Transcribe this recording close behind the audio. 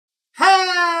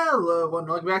Hello, everyone.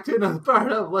 Welcome back to another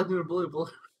part of Legend of Blue Blue.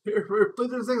 We're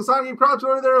sing Sonic Proud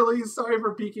to the release. Sorry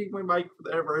for peeking my mic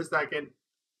there for a second.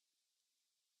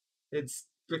 It's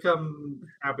become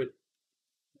habit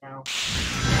now.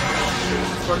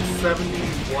 It's part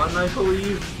 71, I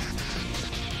believe.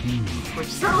 Which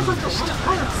sounds like a lot of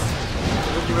parts.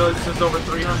 And then you realize it's just over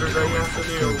 300 that you have to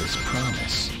do. This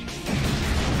promise.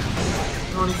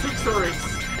 Only 6 stories.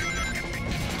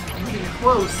 I'm getting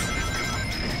close.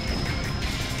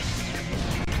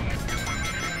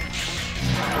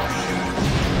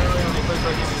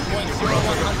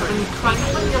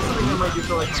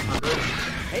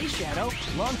 Hey Shadow,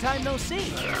 long time no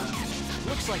see.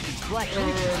 Looks like these black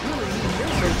creatures really need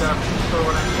this.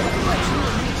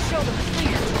 Show them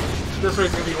clear. This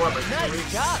race is gonna be what, like 3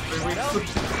 weeks? Job, 3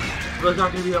 weeks? But it's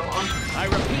not gonna be that long. I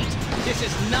repeat, this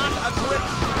is not a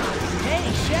glitch.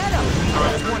 Hey Shadow,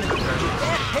 that's one of the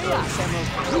bad chaos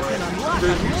emeralds. You can unlock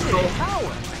unlimited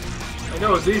power. I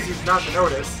know it's easy not to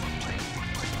notice.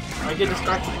 I get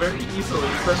distracted very easily,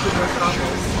 especially with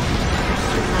combos.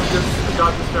 I just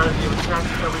adopt the strategy of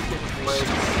attacking everything with legs.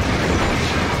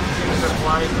 Things that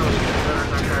fly is really better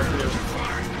than that too.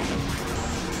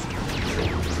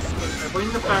 I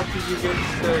blame the fact that you get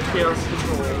the chaos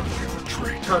control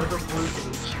out of the blue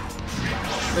gauge.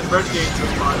 Then red gauge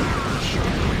is fine.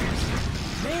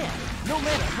 Man, no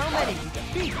matter how many you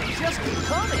defeat, they just keep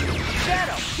coming.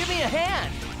 Shadow, give me a hand.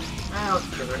 Ah, let's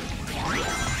get it.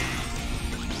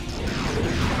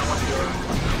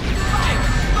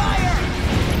 Fire!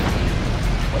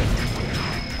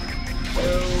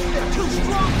 They're too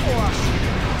strong for us!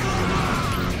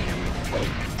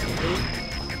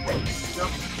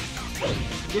 Jump.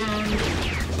 Again.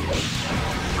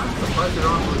 I'm surprised they're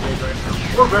on blue gauge right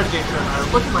now. Or red gauge right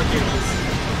now. Look at my gauges.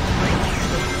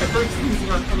 I feel like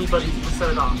sneezing on anybody who can set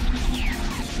it on.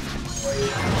 I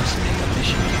must make a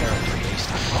mission character based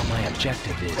on what my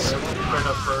objective is. Right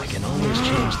up first. I can always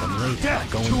change them later by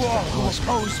going to the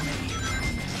cosmos.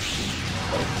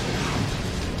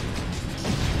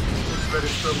 Red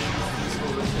is so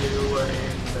useful to do,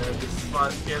 and this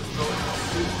spot gets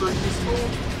super useful.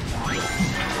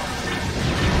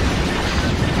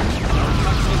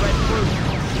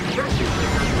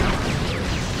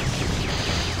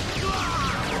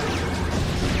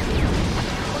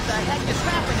 What the heck is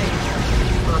happening?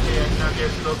 Okay, I'm not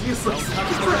getting those useless.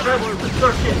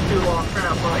 Start getting too long.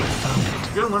 Crap, I found it.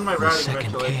 I'm gonna learn my The routing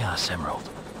second eventually. Chaos Emerald.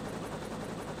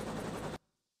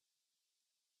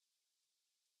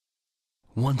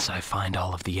 Once I find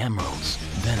all of the emeralds,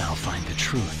 then I'll find the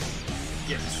truth.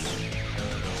 Yes.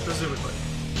 Presumably.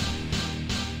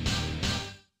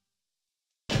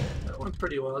 That went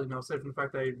pretty well, you know, aside from the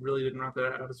fact that I really didn't rock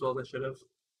that out as well as I should have.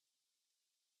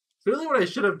 Really what I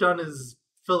should have done is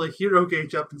fill a hero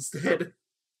gauge up instead.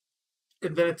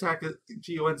 And then attack a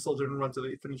G.U.N soldier and run to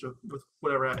the finish with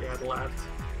whatever I had left.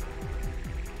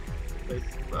 Like,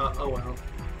 oh well.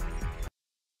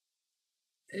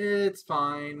 It's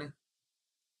fine.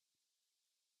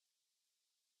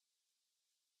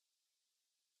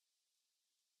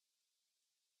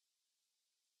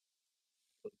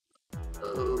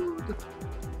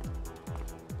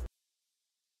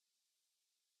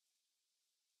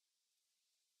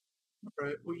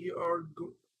 Alright, we are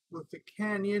with the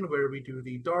canyon where we do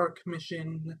the dark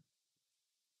mission.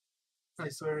 I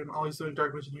swear I'm always doing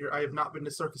dark mission here. I have not been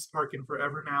to Circus Park in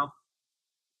forever now.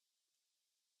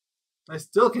 I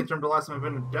still can't remember the last time I've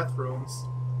been to Death Rooms.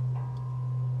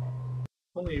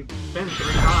 Only been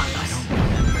 3 times. I don't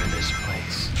remember this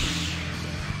place.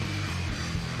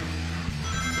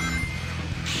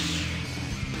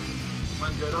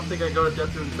 Mind you, I don't think I go to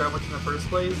Death Rooms that much in the first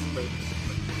place, but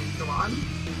come on.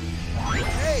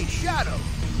 Hey, Shadow!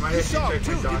 You saw him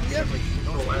too, didn't you?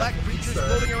 Those black creatures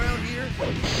floating around here?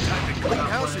 Time to clean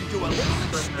house and do a little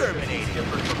exterminating.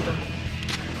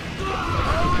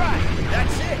 Alright,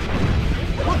 that's it!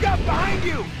 Look out behind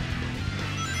you!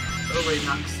 Oh wait,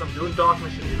 Knox, I'm doing dark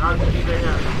mission. You're not going to be there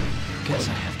yet. Guess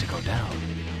I have to go down.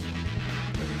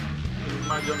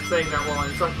 Mind you, I'm saying that while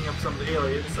I'm sucking up some of the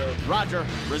aliens, so... Roger,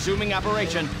 resuming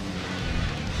operation.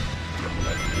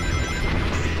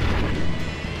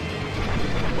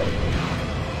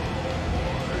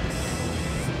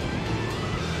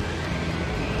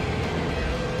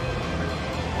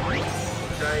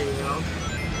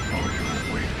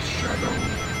 Shadow.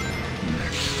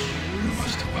 Next, you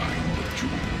must find the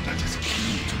jewel that is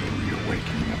key to the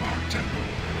reawakening of our temple.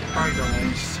 I don't.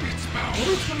 Release its power. What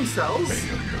is 20 cells?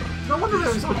 Failure. No wonder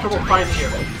there was so much trouble fighting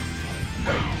him.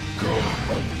 Now go.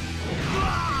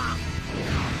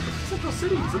 Central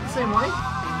City, is it the same way?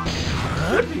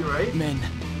 Should be, right? Men,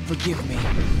 forgive me. The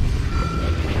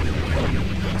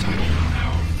time will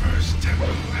now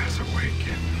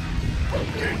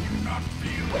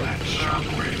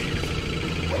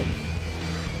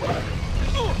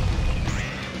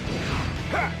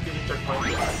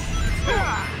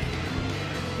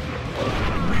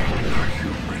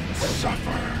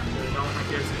suffer. No, I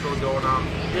guess it's still going on.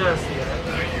 Yes, The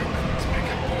yeah. humans make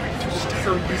a point to It's stay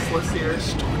so useless here.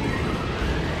 this tornado.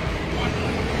 One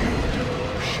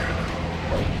mutable shadow.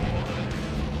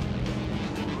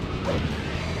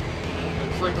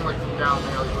 It's like from down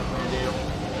there, like what can I do?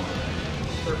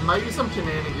 There might be some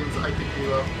shenanigans I could do.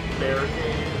 A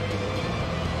barricade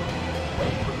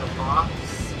with a box.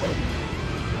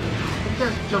 You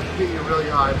guys jump to get you really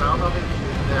high, but I don't know if it can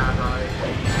get that high.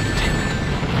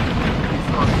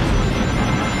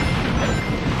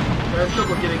 I have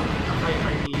trouble getting the height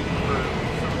I need for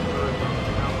some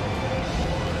now.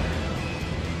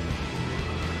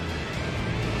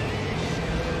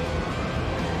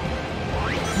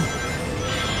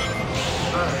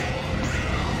 Alright.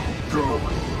 Go.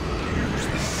 Use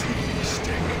the seeing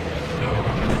stick.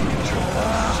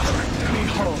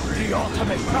 Behold the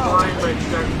ultimate power! Blind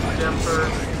by them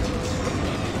first.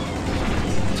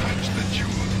 Touch the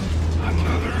G.U.N.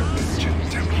 Another ancient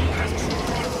temple has been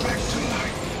brought back to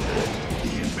life.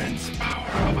 The immense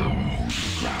power of our holy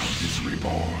ground is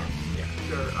reborn. Yeah,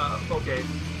 sure. Okay.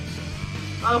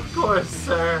 Of course,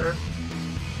 sir.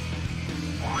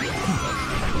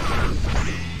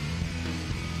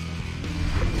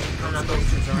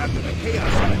 Those are after the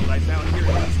chaos island I found here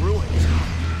in these ruins.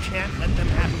 Can't let them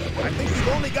have it. I think we've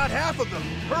only got half of them.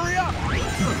 Hurry up!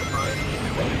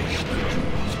 Unleash the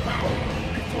G.U.N's power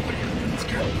before the humans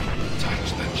can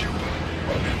touch the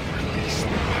G.U.N and release the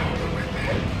power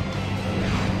within.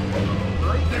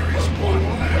 There is one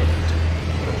left.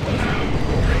 Now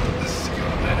break the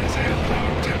seal that has held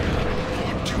our temple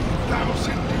for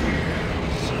 2,000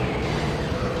 years.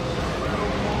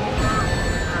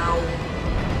 Ow.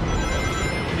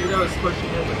 I knew that was pushing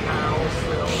it with ow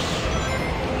still.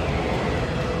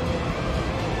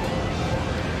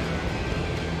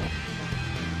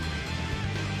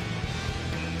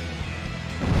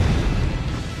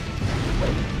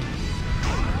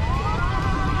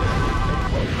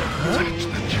 Touch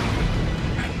the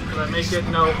G.U.N. Did I make it?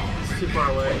 No, it's too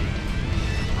far away.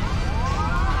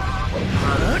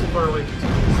 It's too far away to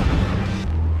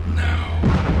Now,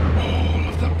 all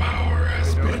of the power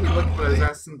has been look what I was unleashed.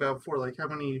 asking about before, like how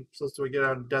many souls do I get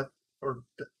out of Death or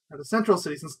out of Central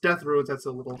City? Since Death ruins, that's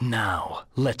a little. Now,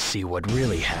 let's see what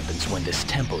really happens when this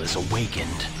temple is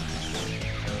awakened.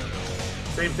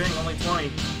 Same thing, only 20. I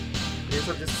guess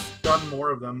I've just done more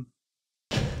of them.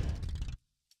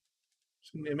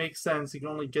 It makes sense. You can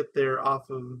only get there off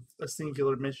of a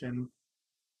singular mission.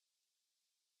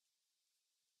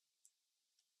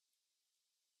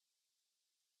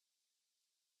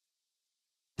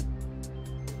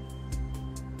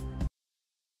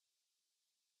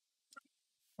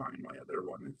 Find my other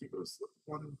one. I think it was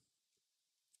one.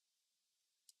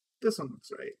 This one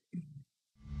looks right.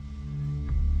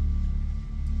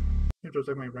 I have to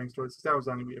check my rank stores. That was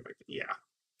not going to be affected. Yeah.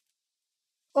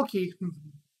 Okay.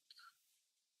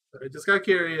 I just got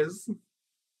curious.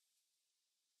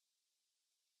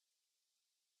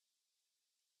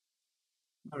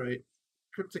 Alright.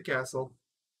 Cryptic Castle.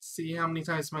 See how many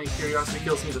times my curiosity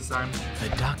kills me this time. The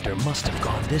doctor must have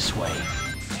gone this way.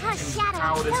 Oh, Shadow,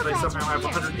 How I'm it is so that I glad somehow have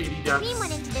you're here. 180 deaths. We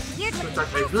went into this weird In little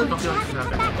fact, I really don't feel like castle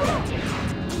that and bad. hasn't come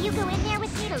back. Will you go in there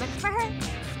with me to look for her?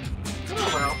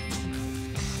 Oh well.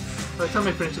 By the time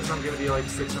I finish this, I'm gonna be like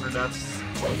 600 deaths.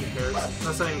 Who cares?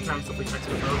 That's not even counting stuff like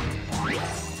expert mode.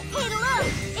 Hey, look!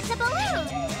 It's a balloon!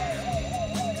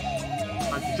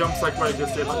 Like jumps like what I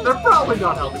just did. Like, they're probably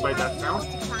not healthy by death count.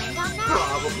 Find on that.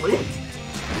 Probably.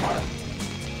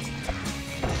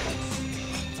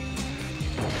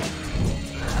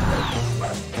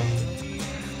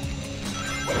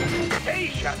 Hey,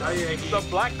 Shadow! Hi, Yankee. The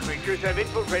black creatures have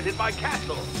infiltrated my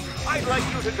castle. I'd like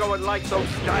you to go and light those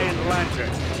giant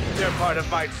lanterns. They're part of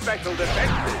my special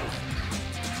defenses.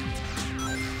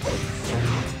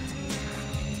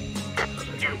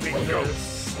 Stupid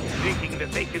ghosts, thinking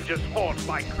that they can just haunt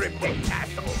my cryptic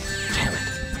castle. Damn it.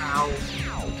 Ow.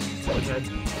 Stupid head.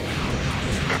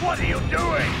 What are you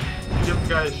doing? Give the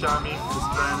guy a Charmy, his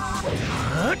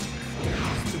friend.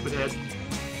 Stupid head.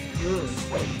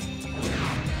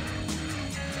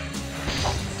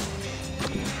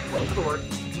 That'll work.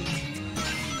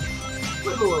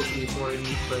 Little OP for him,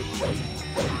 but fine.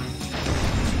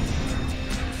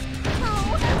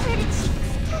 Oh, where did she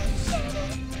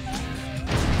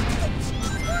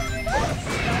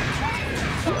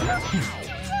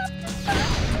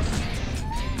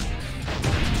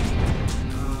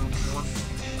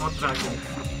What's that one?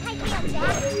 Hi,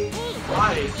 Dad. Hey,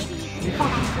 Why? maybe You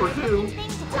fucking for two. thing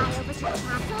to fly over to the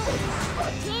castle?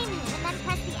 Jamie, and then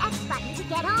press the X button to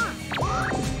get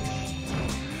on.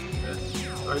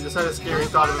 I just had a scary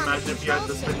thought of imagine if you had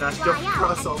to spin that jump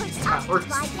across all these towers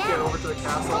to get over to the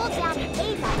castle. Hold down the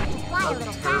A button to fly a That little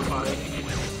was faster.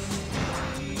 terrifying.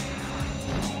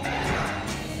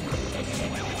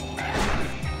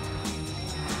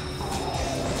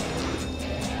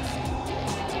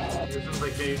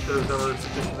 Like maybe there's other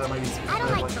suggestions that might be super I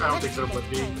don't like I don't think there would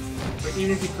be. Like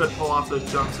even if you could pull off those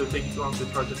jumps, it would take too long to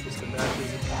charge up the spin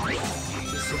dashes. It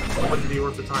just wouldn't be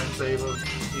worth the time save of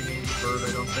eating the bird,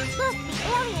 I don't think. Look, the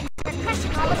aliens are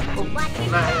crushing all of them. Watch your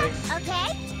Lag. back, okay?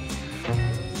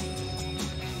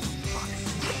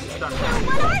 Done. Now,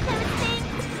 what are those things?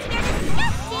 They're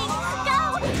disgusting! Go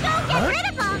get rid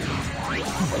of them!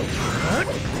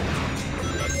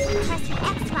 Press the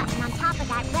X button on top of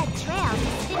that red trail to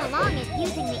spin along it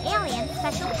using the alien's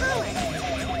special powers.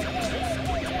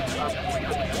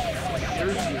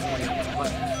 Here's using it,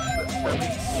 but that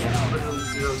makes literally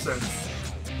 0 sense.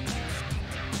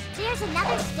 There's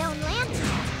another stone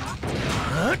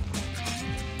lantern.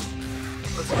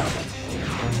 Let's go.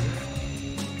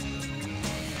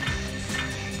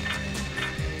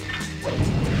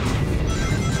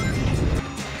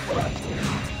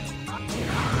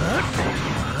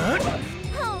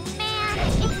 Oh man,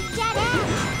 it's a dead end.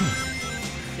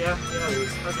 Yeah, it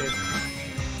is. Okay.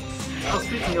 Well,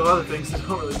 speaking of other things that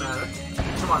don't really matter.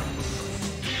 Come on.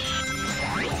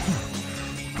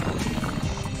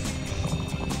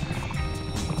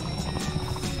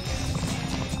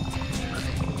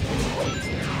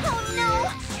 Oh no!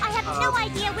 I have no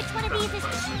idea which one of these is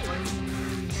cheese.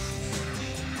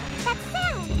 That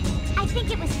sound! I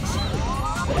think it was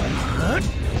cheese.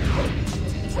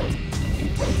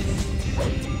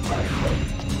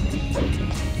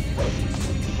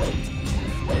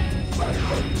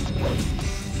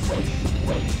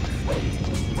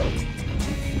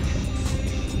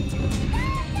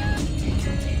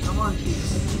 Come on,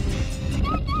 cheese.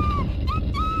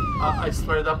 I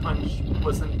swear that punch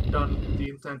wasn't done with the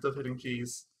intent of hitting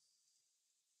cheese.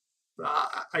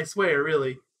 I swear,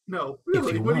 really. No, really.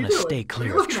 If you what want are to you doing? stay What are clear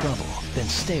you of looking at? trouble, then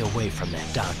stay away from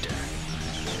that doctor.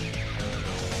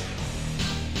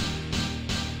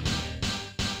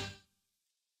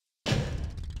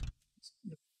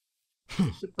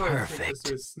 Should probably take this Perfect.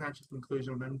 to a snatch of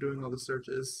conclusion when I'm doing all the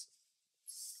searches.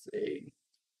 Let's see.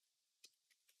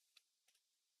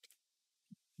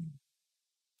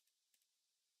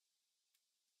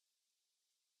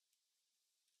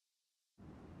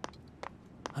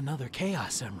 Another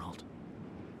Chaos Emerald.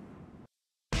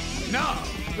 Now,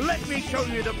 let me show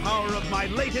you the power of my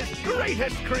latest,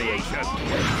 greatest creation.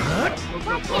 Why can't you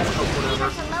just leave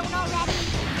us alone already?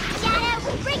 Shadow,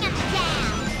 bring us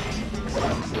down!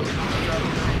 There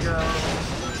you go.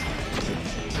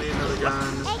 Need another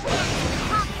gun. Eggman,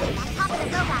 pop on top of the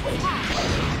robot's head.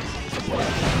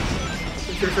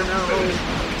 There's an arrow.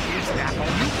 Is that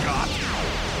all you got?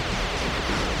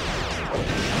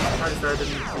 Surprised I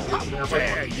didn't have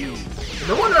Dare like you?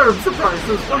 no wonder I'm surprised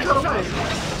there's one got away.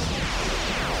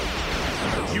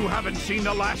 You haven't seen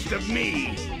the last of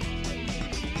me.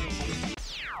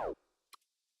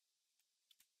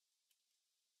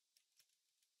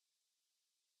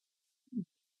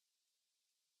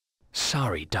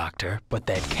 Sorry, Doctor, but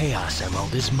that Chaos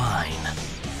Emerald is mine.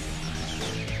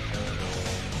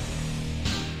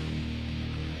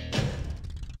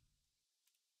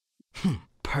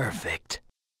 Perfect.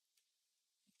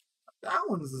 That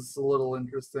one's just a little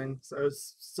interesting. So I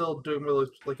was still doing really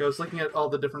like I was looking at all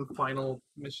the different final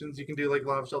missions you can do, like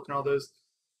Lava Shelter and all those.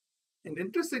 And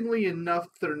interestingly enough,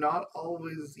 they're not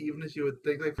always even as you would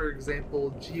think. Like for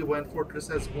example, G.U.N Fortress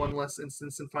has one less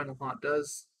instance than Final Haunt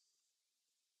does.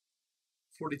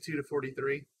 42 to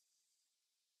 43.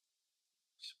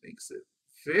 Which makes it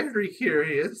very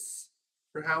curious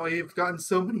for how I've gotten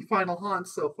so many Final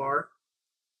Haunts so far.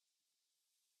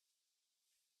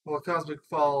 Well, Cosmic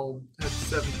Fall has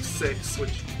 76,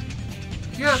 which,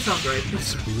 yeah, that sounds right.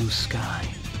 This blue sky,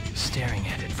 staring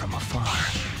at it from afar.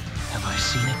 Have I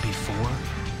seen it before?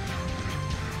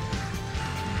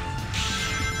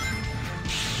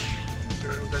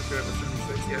 Sure, it was actually over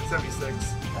 76. Yeah,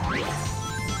 76.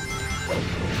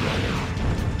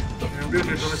 And I'm doing a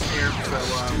bonus here,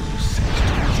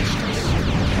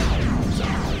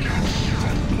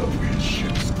 And blow his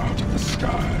ships out of the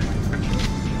sky.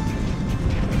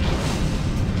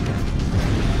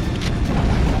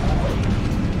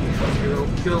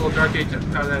 Get a little Dark Age out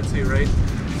of that too, right?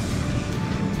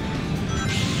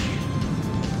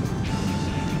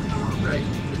 Alright,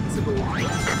 invincible.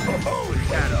 Oh,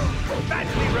 Shadow!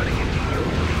 Badly running into you.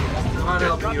 I'm not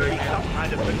helping you Some again.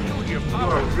 kind of peculiar You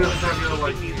power. are really not gonna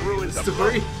like these ruins this of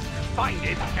story. Find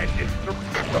it and destroy.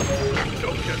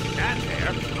 Don't just stand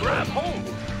there. Grab hold.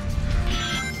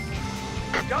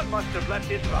 G.U.N must have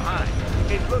left it behind.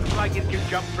 It looks like it can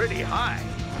jump pretty high.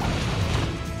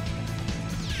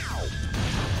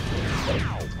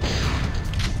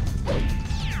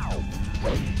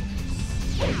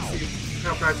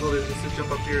 How practical it is just to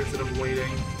jump up here instead of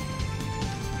waiting.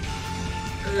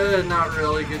 Not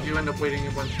really, because you end up waiting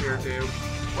a bunch here too.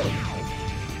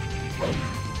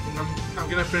 I'm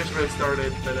gonna finish what I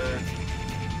started, but no,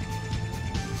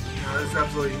 it's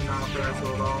absolutely not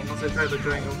practical at all. Unless I try to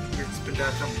doing a weird spin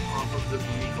dash jump off of the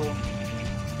vehicle.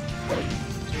 I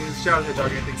mean, shout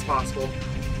Hedgehog, anything's possible.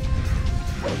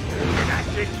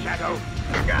 That's it, Shadow.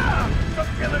 Gah! The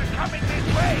pillar's coming this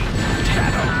way!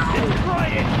 Shadow, destroy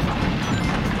it!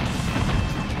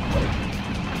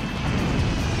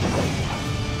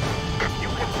 You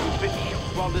can move the shield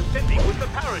while descending with the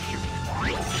parachute.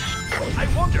 I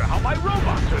wonder how my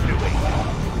robots are doing.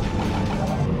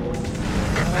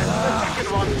 And the second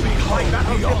one, my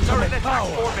battleships are in attack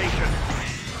formation.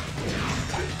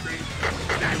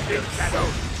 That's it, Shadow.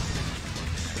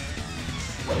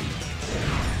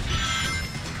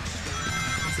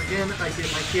 Again, I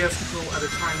get my chaos control at a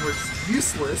time where it's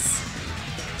useless.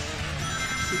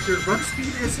 Because your run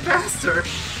speed is faster.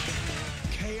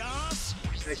 Chaos?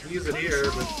 I can use it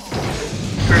here, but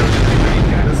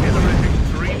This is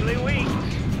extremely weak.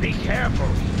 Be careful.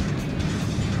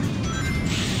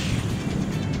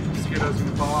 Mosquitoes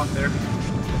gonna fall off there.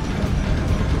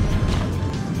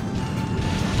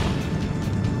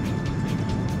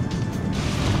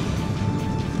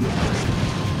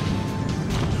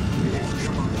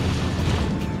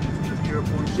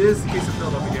 Just in case it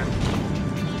filled up again.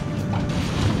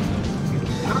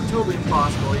 Not totally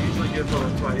impossible, I usually get filled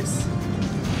up twice.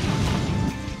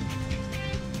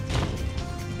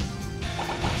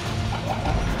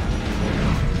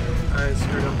 I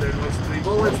screwed up there and wasted 3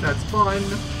 bullets, that's fun.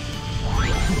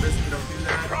 This we don't do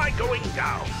that. Try going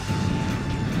down.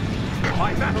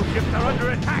 My battleships are under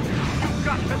attack. You've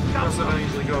got to I stop also them. don't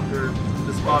usually go after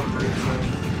this bottom route, so...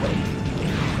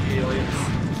 aliens.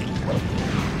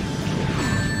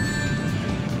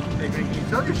 Hey, can you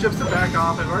tell your ships to back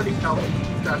off? I've already helped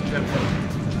that ship.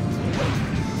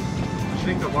 I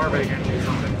think the larvae can do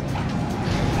something.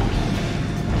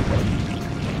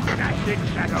 That's it,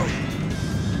 Shadow.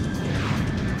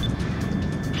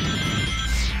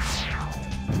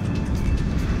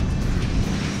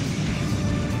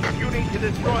 You need to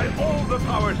destroy all the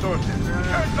power sources.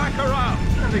 Turn back around.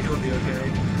 I think it'll be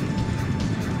okay.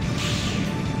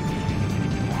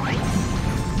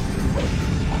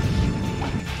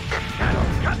 Shadow,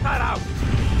 cut that out!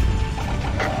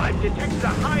 I've detected a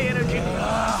high-energy...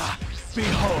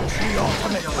 Behold the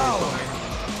ultimate power!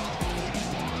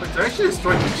 But they're actually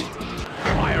destroying the ship.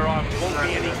 Firearms won't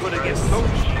be any good against those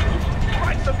shields.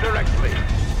 Strike them directly.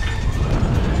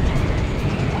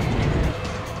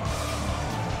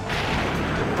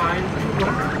 Fine,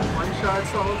 one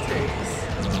shot's all it takes.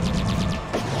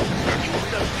 Use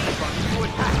the B-button to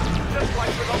attack, just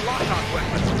like with a lockout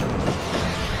weapon.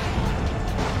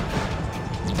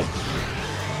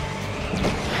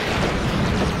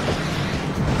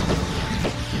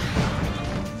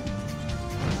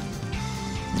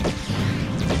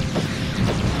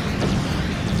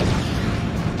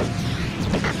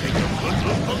 Take a good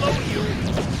look below you.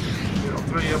 You know,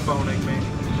 3 up boning me.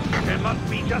 There must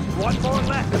be just one more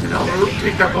left. No,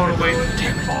 take that bone away.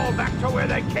 And fall back to where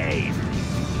they came.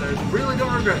 I really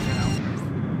don't regret now.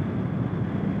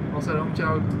 Also, don't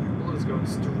chow bullets going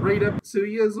straight up to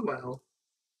you as well.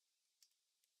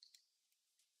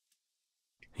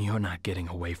 You're not getting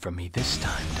away from me this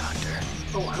time, Doctor.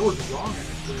 Oh, I was wrong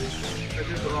actually. I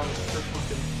did the wrong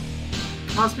fucking.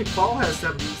 Cosmic Fall has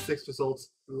 76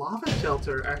 results. Lava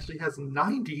Shelter actually has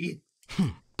 90.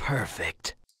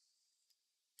 Perfect.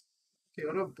 Okay,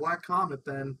 what about Black Comet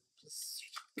then? Just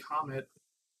Comet.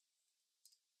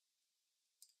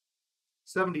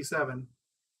 77.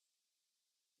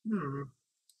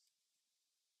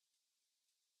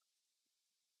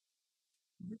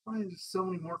 Why is there so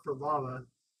many more for lava?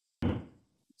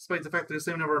 Despite the fact that there's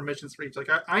the same number of missions for each. Like,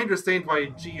 I understand why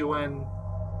G.U.N.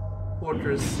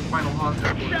 Fortress Final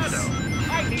Contact works. Shadow,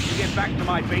 I need to get back to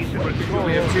my base and We restore.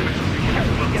 only have 2 missions we can Help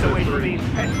me get away from do. these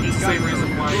pesky It's the same guns. reason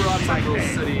why You're on my Central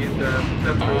bed. City and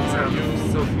Death Roads have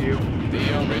so few. The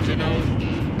original.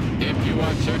 If you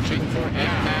are searching for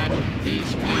Eggman, he's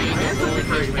fleeing aboard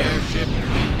his airship,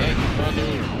 the Egg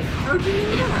Balloon. How'd you know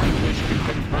If that? you wish to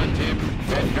confront him,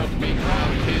 then help me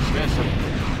ground his vessel.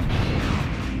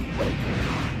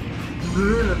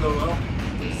 Well,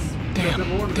 Damn,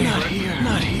 they're not here.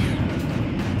 Not here.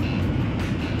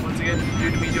 Once again,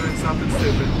 due to me doing something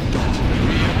stupid.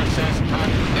 Reassess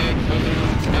Egg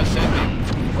Balloon ascending.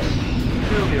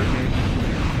 It'll be okay.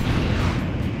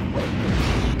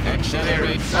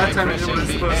 Accelerates That by time I did what I was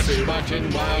pressing the supposed X to. button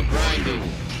while grinding.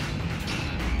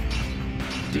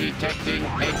 Detecting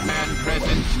Eggman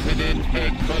presence within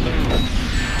egg balloon.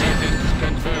 Presence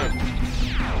confirmed.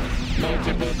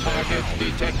 Multiple targets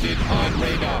detected on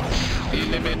radar.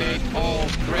 Eliminate all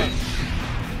threats.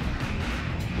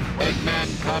 Eggman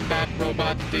combat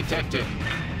robot detected.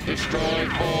 Destroy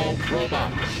all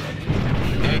robots.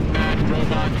 Eggman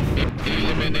robot,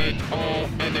 eliminate all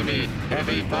enemy.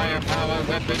 Heavy firepower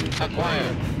weapon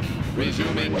acquired.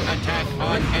 Resuming attack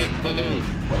on egg balloon.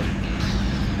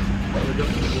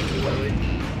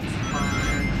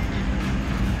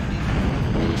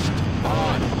 Boost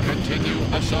on. Continue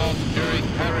assault during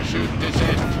parachute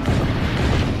descent.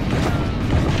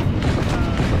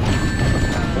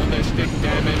 Ballistic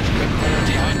damage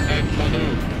confirmed on egg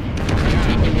balloon.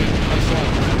 Continuing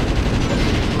assault.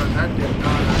 But that did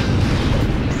not.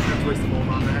 That's waste the bolt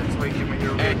on that, so I can get my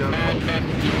hero rigged up. Eggman met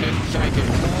unit sighted.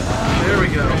 There we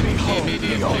go.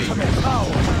 Immediately.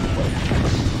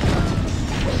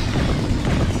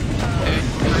 Egg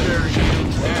balloon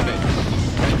shields damage.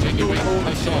 Continuing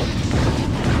assault.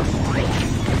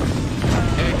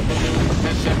 Egg balloon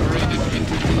has separated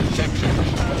into 2 sections.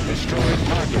 Destroy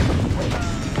target.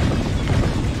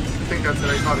 I think that's it.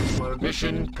 I caught explode.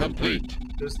 Mission complete.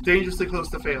 It was dangerously close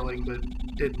to failing, but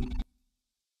didn't.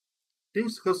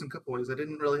 Dangerously close in a couple ways. I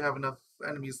didn't really have enough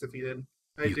enemies defeated.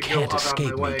 I had You to go can't up out of escape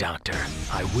my me, way. Doctor.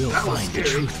 I will That was find the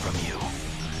scary. truth from you.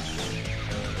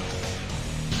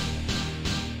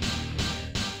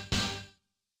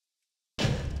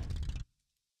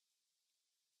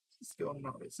 What's going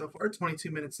on so far?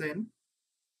 22 minutes in.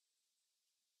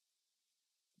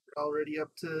 We're already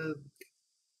up to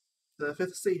the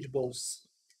 5th stage boss.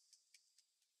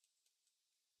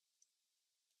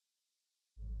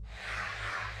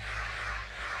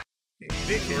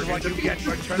 This is what you get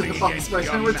for turning The boss against fight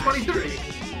your number master. 23.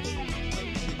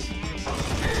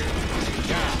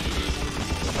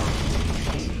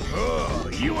 Oh,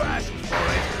 you asked for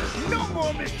it. No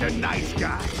more Mr. Nice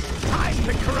Guy. Time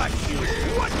to crush you.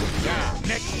 What?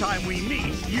 Next time we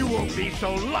meet, you won't be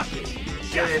so lucky.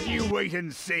 Just you wait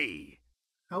and see.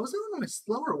 How was it on my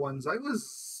slower ones? I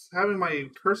was having my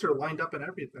cursor lined up and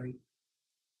everything.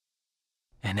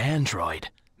 An android?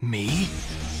 Me?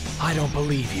 I don't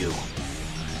believe you.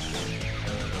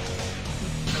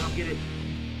 I don't get it.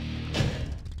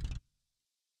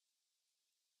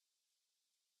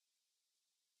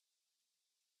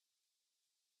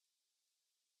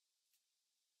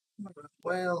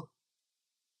 Well,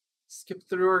 skip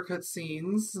through our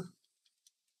cutscenes.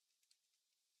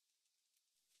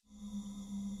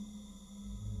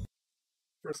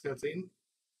 First cutscene.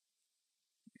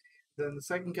 Then the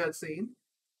second cutscene.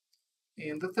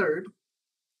 And the third.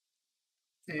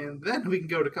 And then we can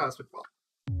go to Cosmic Ball.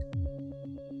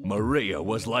 Maria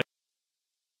was like...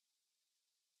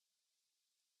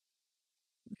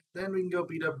 Then we can go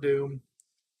beat up Doom.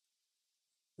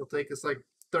 It'll take us like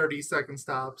 30-second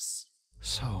stops.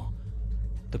 So,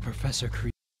 the professor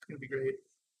created... It's gonna be great.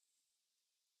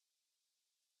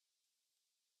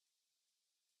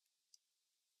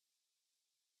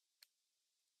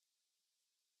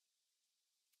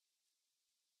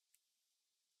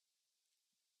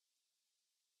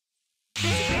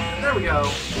 There we go.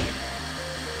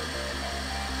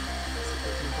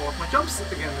 Pull off my jumps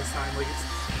again this time. Like I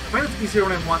find it's easier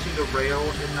when I'm watching the rail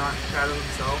and not Shadow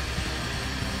himself.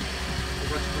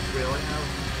 Like watching which rail I have.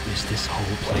 Is this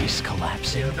whole place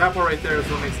collapsing? Yeah, that part right there is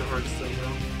what makes it hard still,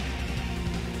 though.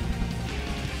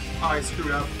 Oh, I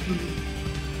screwed up.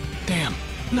 Damn,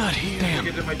 not here. I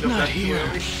did my jump Not back too here.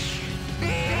 early.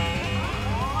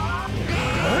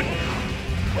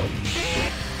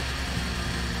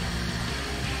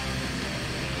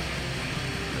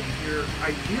 You're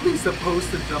ideally supposed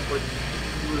to jump like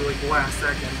really like last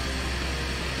second.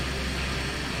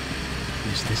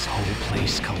 Is this whole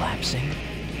place collapsing?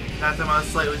 That time I was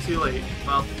slightly too late.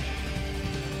 Well,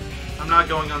 I'm not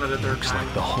going on that a third Looks time.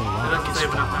 like the whole It arc doesn't is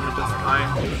save enough time to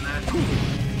justify doing that.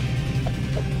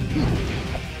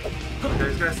 Okay, I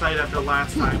just got sight after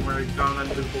last time where I'd gone on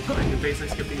that invisible thing and basically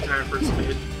skipped the entire first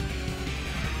bit.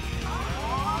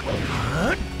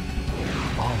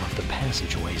 All of the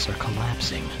passageways are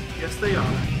collapsing. Yes, they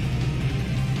are.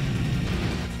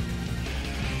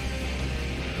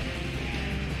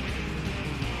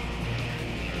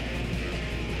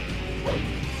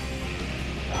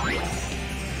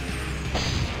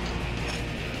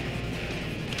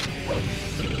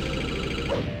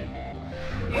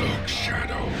 Look,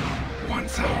 Shadow.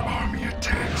 Once our army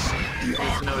attacks, the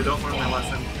Ark No, I don't learn my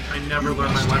lesson. I never You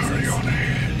learn my must hurry lessons. on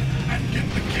ahead and get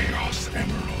the Chaos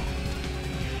Emerald.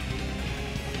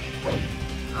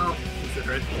 Oh, is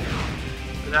consider it.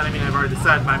 By that I mean I've already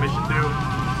decided my mission too.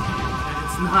 And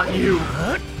it's not you.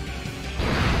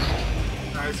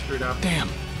 I screwed up. Damn,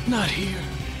 not here.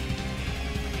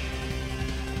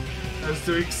 I was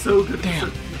doing so good.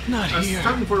 Damn, not I was here.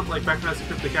 talking for like back when I was in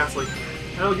Cryptic, like,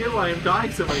 I don't get why I'm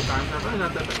dying so many times. I'm really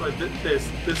not that bad. Like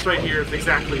this right here is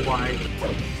exactly why.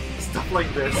 Stuff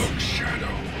like this. Look, Shadow.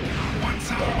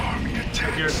 Once our army I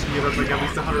attacks, guarantee you that's like at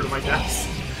least 100 of my deaths.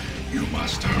 you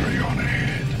must hurry on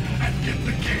ahead and get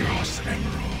the Chaos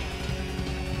Emerald.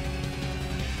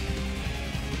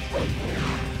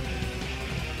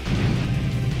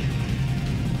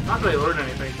 Not that I learned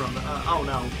anything from it. Oh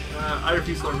no. I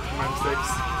refuse to learn from my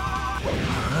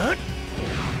mistakes.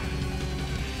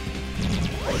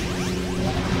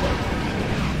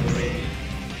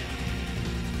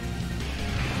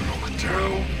 Look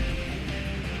down.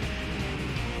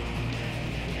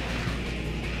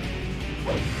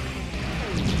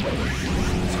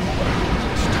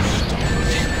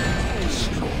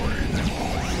 Destroy them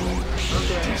all.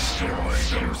 Okay. Destroy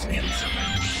those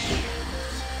insolents.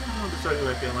 I'm just starting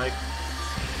what I feel like.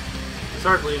 It's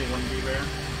hard leading wouldn't be there.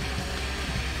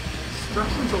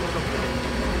 Destruction's a little bit.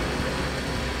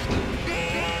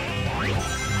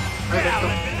 Well,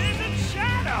 if it isn't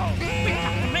Shadow! We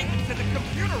have to make it to the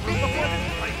computer room before this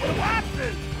place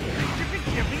collapses! Think you could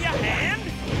give me a hand?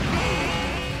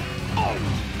 Oh!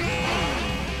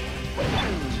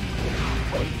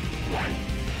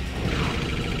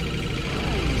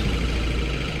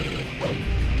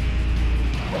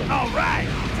 Alright!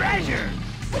 Treasure!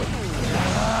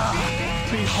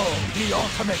 Behold the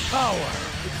ultimate power.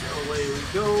 Away we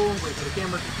go. Wait for the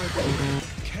camera to turn.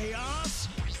 Chaos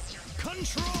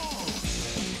control.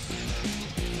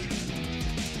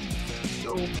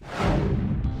 Go.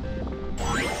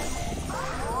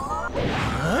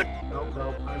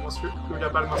 No, I almost screwed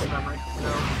up out of muscle memory.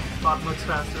 No, thought moves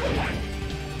faster.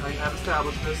 I have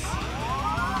established this.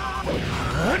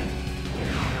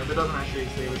 No, that doesn't actually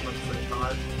save as much as I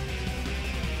thought.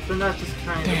 Then that's just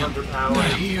kind of underpowered.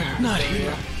 Not here, not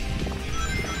here.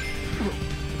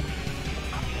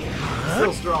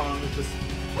 Still strong, it's just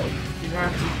you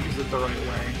have to use it the right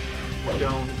way. You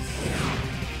don't.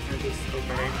 It's just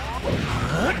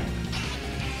okay.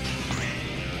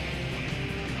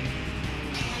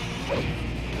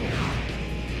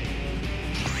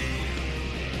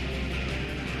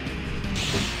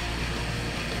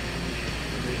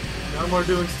 No more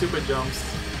doing stupid jumps.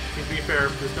 To be fair,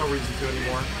 there's no reason to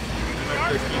anymore.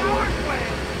 Back to the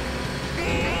keyboard.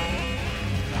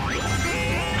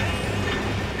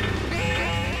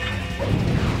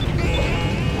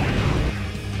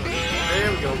 There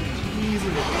we go. Easy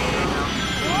to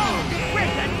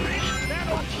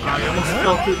I almost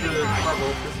fell through the level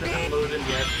because it hadn't loaded in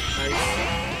yet. Nice.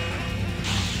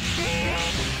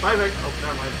 Bye back. Oh,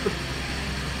 never mind.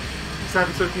 Just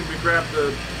having so we grab the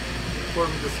before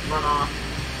we just run off.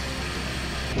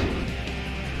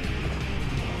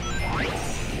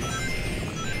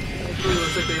 It really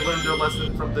looks like they learned their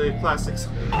lesson from the classics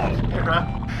era.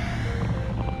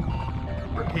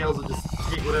 Where Tails would just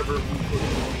take whatever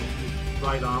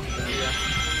right off there, yeah.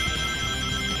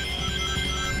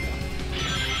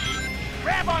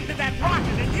 Grab onto that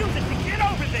rocket and use it to get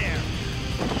over there!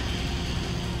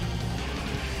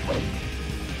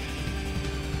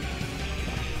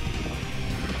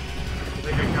 I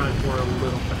think I counted for a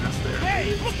little fast there. Hey,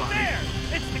 It's look fine. there!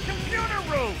 It's the computer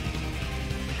room!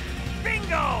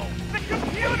 Bingo! The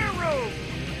computer room!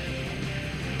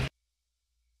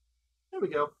 There we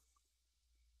go.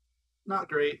 Not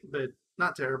great, but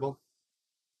not terrible.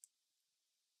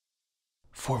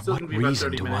 For Still what gonna be about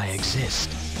reason 30 do I minutes. exist?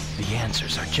 The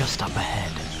answers are just up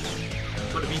ahead.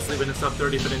 Would have easily been a sub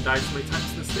 30 if I didn't die so many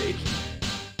times in this stage.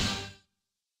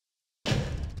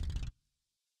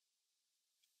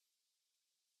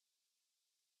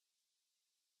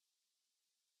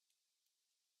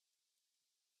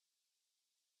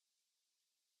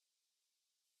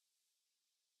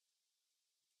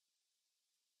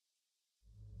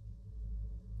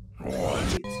 What?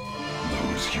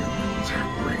 Those humans have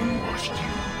brainwashed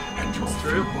you, and your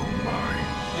true. feeble mind.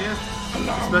 Yeah,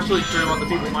 Allow especially me true on the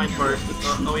people mind part.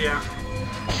 Oh yeah,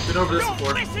 been over this Don't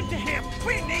before. listen to him!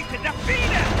 We need to defeat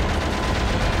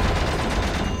him!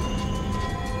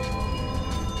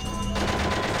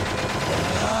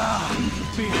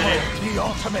 Behold the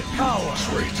ultimate power.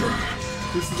 Traitor,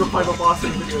 This is the final boss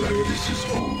of the video game. this is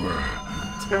over.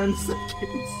 10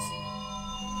 seconds.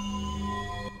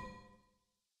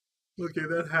 Okay,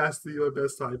 that has to be my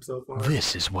best time so far.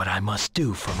 This is what I must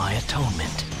do for my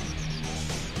atonement.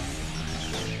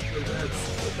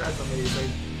 That's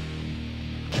amazing.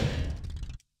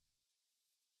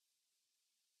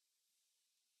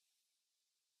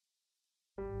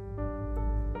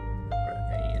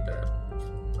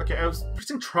 Okay, I was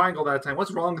pressing triangle that time.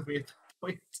 What's wrong with me at that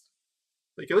point?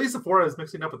 Like, at least before I was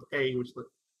mixing up with A, which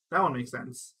that one makes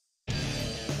sense.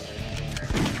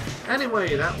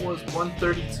 Anyway, that was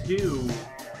 132.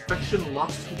 Affection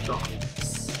Lost to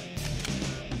Dogs.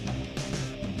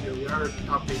 Here we are at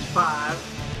top page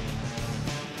 5.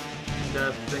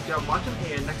 And thank you all for watching,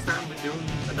 and next time we're doing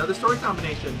another story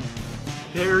combination.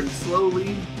 Very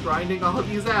slowly grinding all of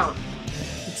these out.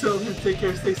 Until then, take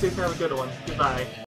care, stay safe, and have a good one. Goodbye.